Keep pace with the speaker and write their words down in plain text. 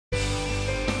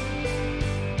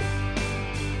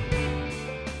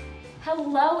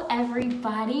Hello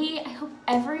everybody. I hope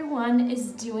everyone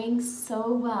is doing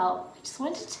so well. I just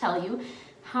wanted to tell you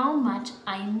how much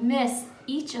I miss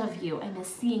each of you. I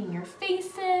miss seeing your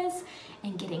faces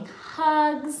and getting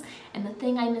hugs, and the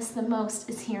thing I miss the most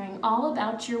is hearing all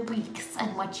about your weeks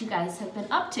and what you guys have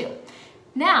been up to.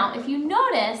 Now, if you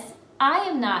notice, I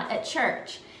am not at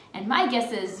church, and my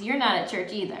guess is you're not at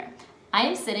church either. I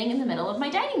am sitting in the middle of my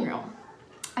dining room.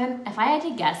 And if I had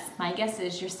to guess, my guess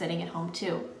is you're sitting at home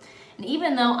too. And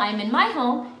even though I'm in my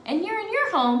home and you're in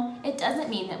your home, it doesn't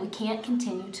mean that we can't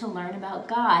continue to learn about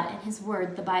God and His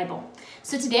Word, the Bible.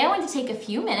 So today I wanted to take a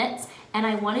few minutes and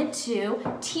I wanted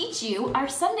to teach you our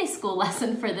Sunday school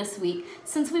lesson for this week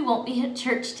since we won't be at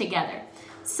church together.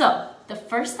 So the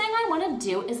first thing I want to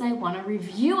do is I want to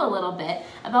review a little bit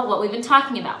about what we've been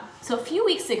talking about. So a few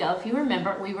weeks ago, if you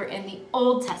remember, we were in the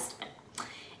Old Testament.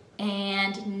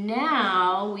 And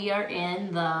now we are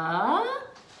in the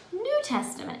New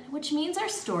Testament, which means our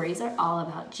stories are all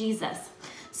about Jesus.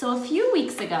 So a few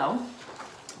weeks ago,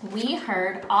 we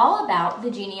heard all about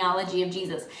the genealogy of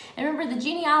Jesus. And remember, the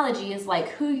genealogy is like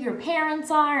who your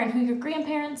parents are and who your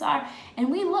grandparents are.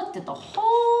 And we looked at the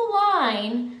whole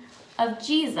line of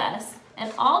Jesus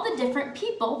and all the different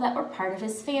people that were part of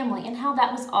His family and how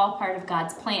that was all part of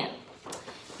God's plan.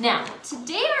 Now,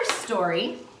 today our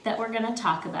story that we're going to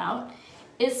talk about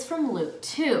is from Luke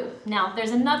 2. Now,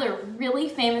 there's another really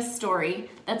famous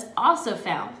story that's also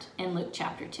found in Luke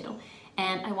chapter 2.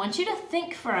 And I want you to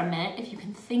think for a minute, if you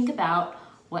can think about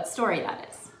what story that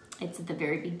is. It's at the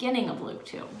very beginning of Luke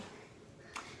 2.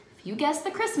 If you guessed the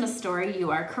Christmas story,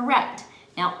 you are correct.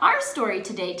 Now, our story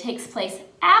today takes place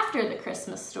after the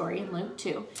Christmas story in Luke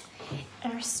 2.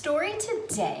 In our story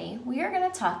today, we are going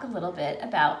to talk a little bit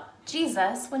about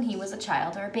Jesus when he was a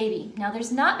child or a baby. Now,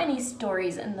 there's not many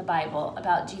stories in the Bible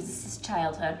about Jesus'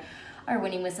 childhood or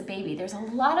when he was a baby. There's a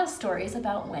lot of stories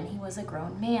about when he was a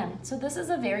grown man. So this is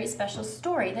a very special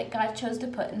story that God chose to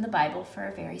put in the Bible for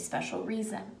a very special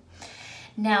reason.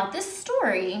 Now, this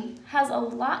story has a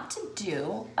lot to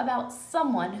do about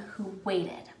someone who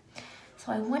waited.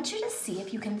 So I want you to see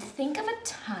if you can think of a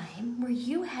time where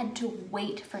you had to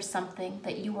wait for something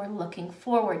that you were looking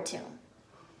forward to.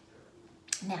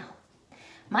 Now,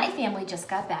 my family just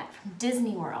got back from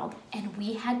Disney World and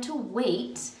we had to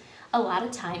wait a lot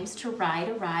of times to ride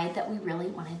a ride that we really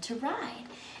wanted to ride.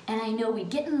 And I know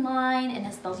we'd get in line, and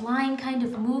as the line kind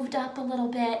of moved up a little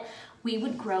bit, we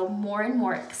would grow more and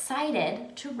more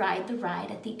excited to ride the ride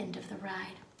at the end of the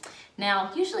ride.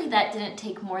 Now, usually that didn't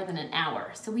take more than an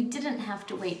hour, so we didn't have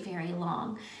to wait very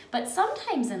long. But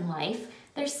sometimes in life,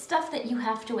 there's stuff that you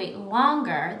have to wait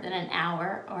longer than an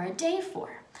hour or a day for.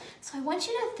 So I want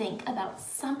you to think about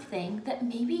something that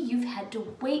maybe you've had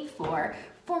to wait for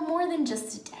more than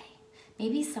just a day.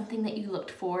 Maybe something that you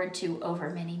looked forward to over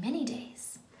many, many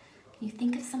days. Can you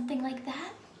think of something like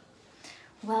that?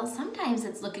 Well, sometimes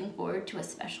it's looking forward to a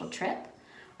special trip,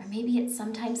 or maybe it's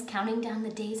sometimes counting down the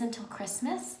days until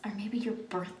Christmas, or maybe your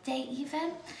birthday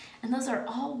even. And those are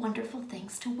all wonderful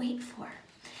things to wait for.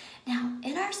 Now,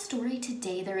 in our story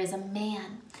today, there is a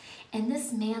man, and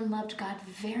this man loved God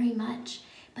very much,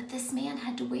 but this man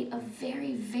had to wait a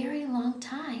very, very long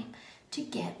time to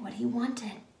get what he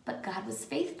wanted. But God was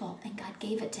faithful, and God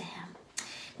gave it to him.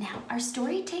 Now, our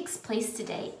story takes place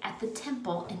today at the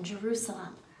temple in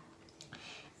Jerusalem.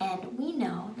 And we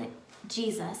know that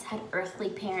Jesus had earthly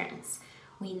parents.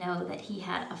 We know that he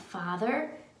had a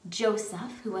father,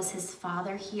 Joseph, who was his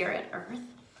father here at earth.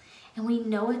 And we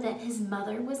know that his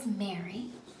mother was Mary.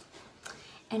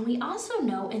 And we also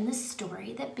know in this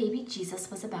story that baby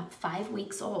Jesus was about 5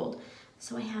 weeks old.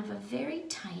 So I have a very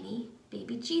tiny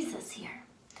baby Jesus here.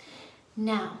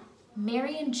 Now,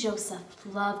 Mary and Joseph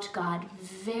loved God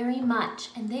very much,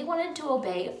 and they wanted to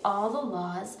obey all the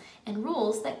laws and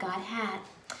rules that God had.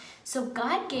 So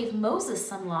God gave Moses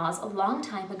some laws a long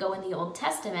time ago in the Old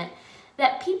Testament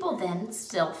that people then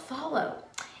still follow.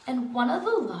 And one of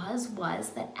the laws was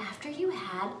that after you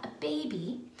had a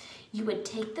baby, you would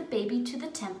take the baby to the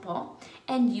temple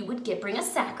and you would bring a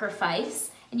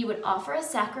sacrifice, and you would offer a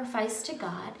sacrifice to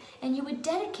God, and you would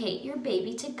dedicate your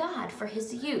baby to God for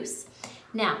his use.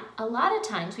 Now, a lot of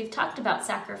times, we've talked about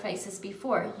sacrifices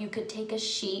before. You could take a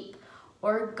sheep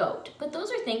or a goat, but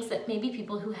those are things that maybe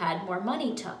people who had more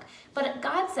money took. But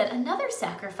God said another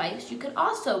sacrifice you could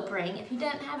also bring if you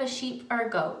didn't have a sheep or a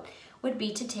goat would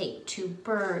be to take 2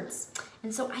 birds.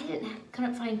 And so I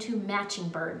couldn't find 2 matching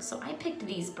birds, so I picked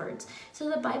these birds. So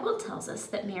the Bible tells us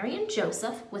that Mary and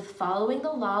Joseph, with following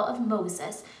the law of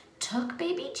Moses, took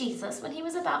baby Jesus when he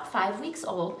was about 5 weeks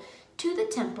old to the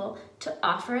temple to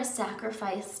offer a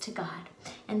sacrifice to God.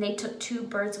 And they took 2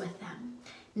 birds with them.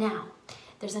 Now,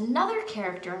 there's another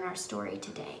character in our story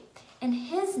today, and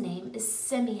his name is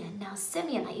Simeon. Now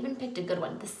Simeon, I even picked a good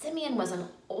one. The Simeon was an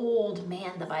old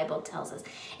man, the Bible tells us.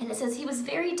 And it says he was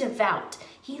very devout.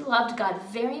 He loved God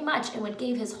very much and would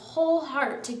give his whole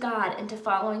heart to God and to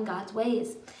following God's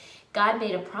ways. God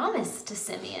made a promise to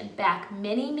Simeon back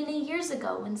many, many years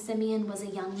ago when Simeon was a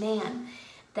young man,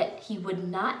 that he would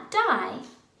not die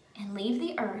and leave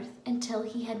the earth until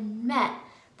he had met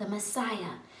the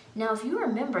Messiah. Now, if you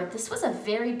remember, this was a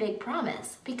very big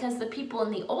promise because the people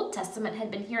in the Old Testament had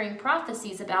been hearing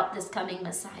prophecies about this coming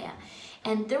Messiah.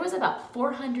 And there was about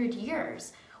 400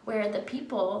 years where the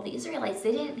people, the Israelites,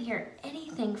 they didn't hear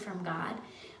anything from God.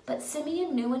 But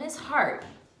Simeon knew in his heart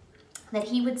that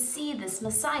he would see this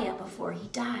Messiah before he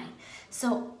died.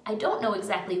 So I don't know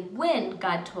exactly when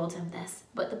God told him this,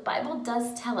 but the Bible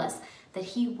does tell us that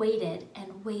he waited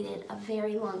and waited a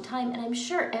very long time. And I'm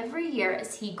sure every year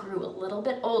as he grew a little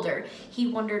bit older, he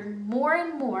wondered more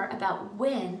and more about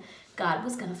when God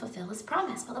was going to fulfill his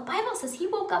promise. Well, the Bible says he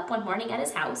woke up one morning at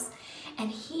his house,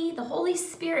 and the Holy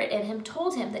Spirit in him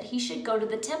told him that he should go to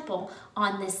the temple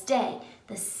on this day,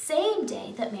 the same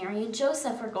day that Mary and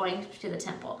Joseph were going to the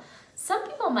temple. Some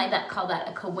people might not call that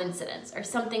a coincidence or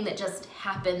something that just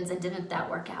happens and didn't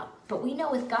that work out. But we know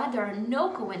with God there are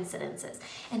no coincidences,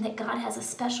 and that God has a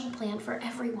special plan for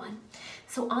everyone.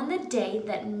 So on the day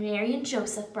that Mary and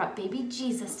Joseph brought baby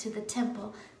Jesus to the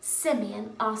temple,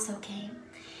 Simeon also came.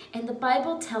 And the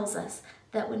Bible tells us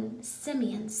that when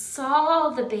Simeon saw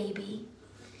the baby,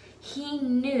 he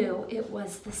knew it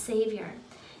was the Savior.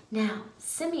 Now,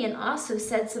 Simeon also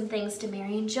said some things to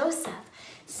Mary and Joseph.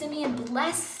 Simeon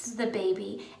blessed the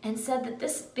baby and said that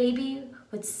this baby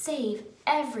would save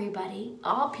everybody,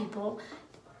 all people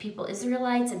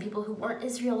Israelites and people who weren't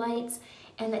Israelites,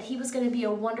 and that he was going to be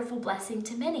a wonderful blessing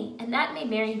to many. And that made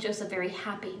Mary and Joseph very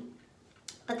happy.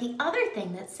 But the other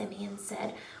thing that Simeon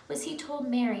said was he told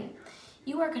Mary,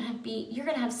 you're going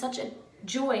to have such a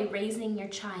joy raising your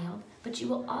child, but you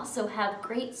will also have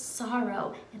great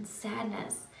sorrow and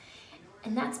sadness.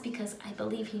 And that's because I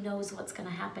believe he knows what's going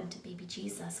to happen to baby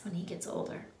Jesus when he gets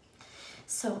older.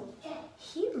 So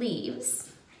he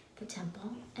leaves the temple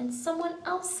and someone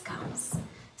else comes.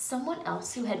 Someone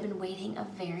else who had been waiting a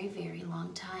very, very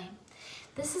long time.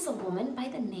 This is a woman by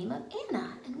the name of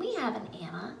Anna. And we have an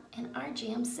Anna in our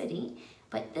Jam City,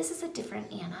 but this is a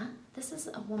different Anna. This is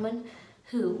a woman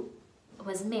who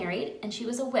was married and she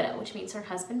was a widow, which means her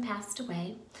husband passed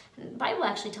away. And the Bible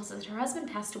actually tells us that her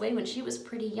husband passed away when she was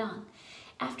pretty young.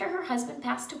 After her husband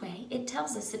passed away, it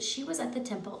tells us that she was at the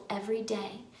temple every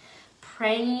day,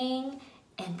 praying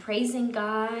and praising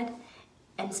God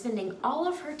and spending all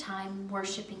of her time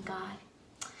worshiping God.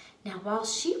 Now, while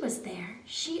she was there,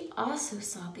 she also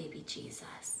saw baby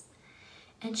Jesus.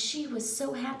 And she was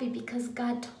so happy because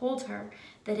God told her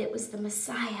that it was the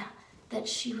Messiah that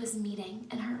she was meeting,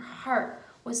 and her heart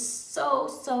was so,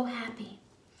 so happy.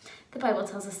 The Bible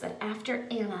tells us that after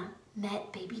Anna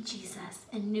met baby Jesus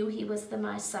and knew he was the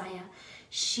Messiah,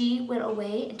 she went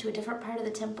away into a different part of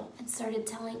the temple and started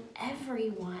telling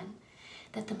everyone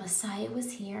that the Messiah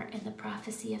was here and the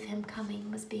prophecy of him coming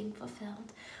was being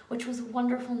fulfilled, which was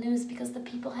wonderful news because the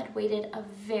people had waited a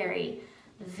very,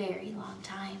 very long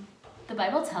time. The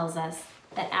Bible tells us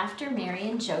that after Mary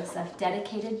and Joseph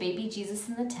dedicated baby Jesus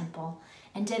in the temple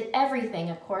and did everything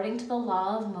according to the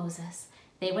law of Moses,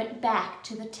 they went back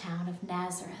to the town of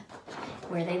Nazareth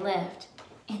where they lived.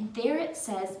 And there it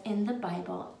says in the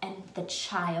Bible, and the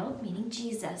child, meaning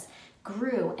Jesus,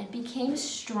 grew and became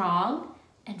strong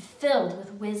and filled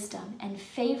with wisdom and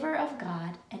favor of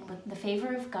God, and the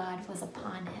favor of God was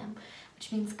upon him,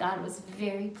 which means God was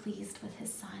very pleased with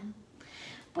his son.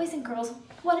 Boys and girls,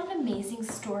 what an amazing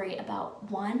story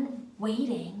about one,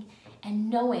 waiting and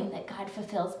knowing that God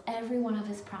fulfills every one of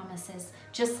his promises,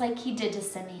 just like he did to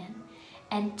Simeon.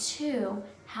 And two,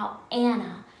 how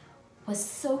Anna was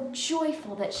so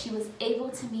joyful that she was able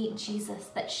to meet Jesus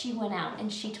that she went out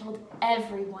and she told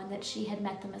everyone that she had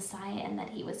met the Messiah and that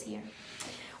he was here.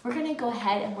 We're going to go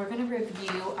ahead and we're going to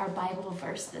review our Bible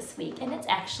verse this week, and it's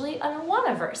actually an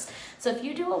Awana verse. So if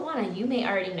you do Awana, you may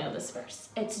already know this verse.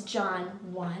 It's John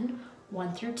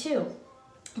 1 through 2.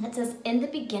 And it says, in the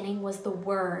beginning was the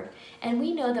Word. And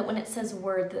we know that when it says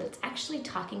Word, that it's actually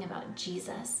talking about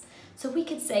Jesus. So we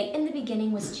could say, in the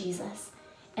beginning was Jesus.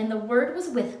 And the Word was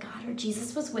with God, or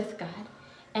Jesus was with God.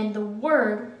 And the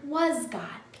Word was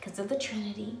God, because of the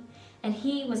Trinity. And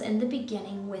he was in the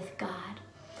beginning with God.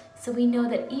 So we know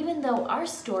that even though our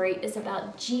story is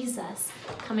about Jesus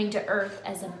coming to earth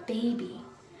as a baby,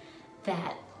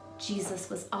 that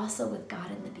Jesus was also with God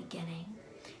in the beginning,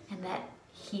 and that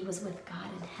he was with God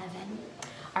in heaven.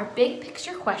 Our big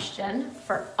picture question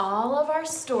for all of our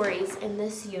stories in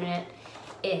this unit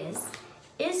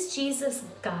is Jesus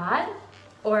God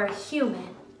or a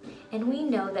human? And we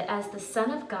know that as the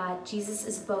Son of God, Jesus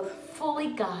is both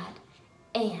fully God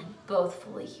and both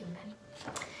fully human.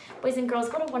 Boys and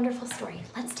girls, what a wonderful story.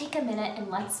 Let's take a minute and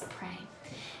let's pray.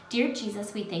 Dear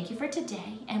Jesus, we thank you for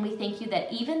today, and we thank you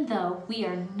that even though we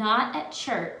are not at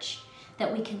church,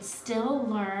 that we can still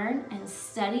learn and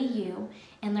study you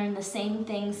and learn the same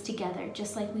things together,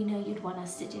 just like we know you'd want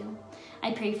us to do.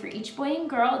 I pray for each boy and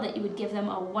girl that you would give them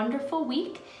a wonderful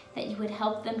week, that you would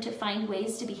help them to find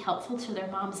ways to be helpful to their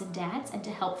moms and dads and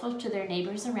to helpful to their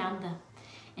neighbors around them.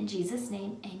 In Jesus'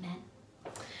 name, amen.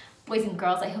 Boys and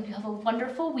girls, I hope you have a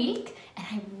wonderful week, and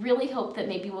I really hope that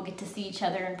maybe we'll get to see each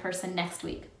other in person next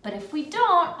week. But if we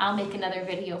don't, I'll make another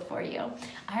video for you.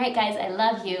 All right, guys, I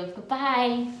love you.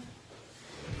 Goodbye.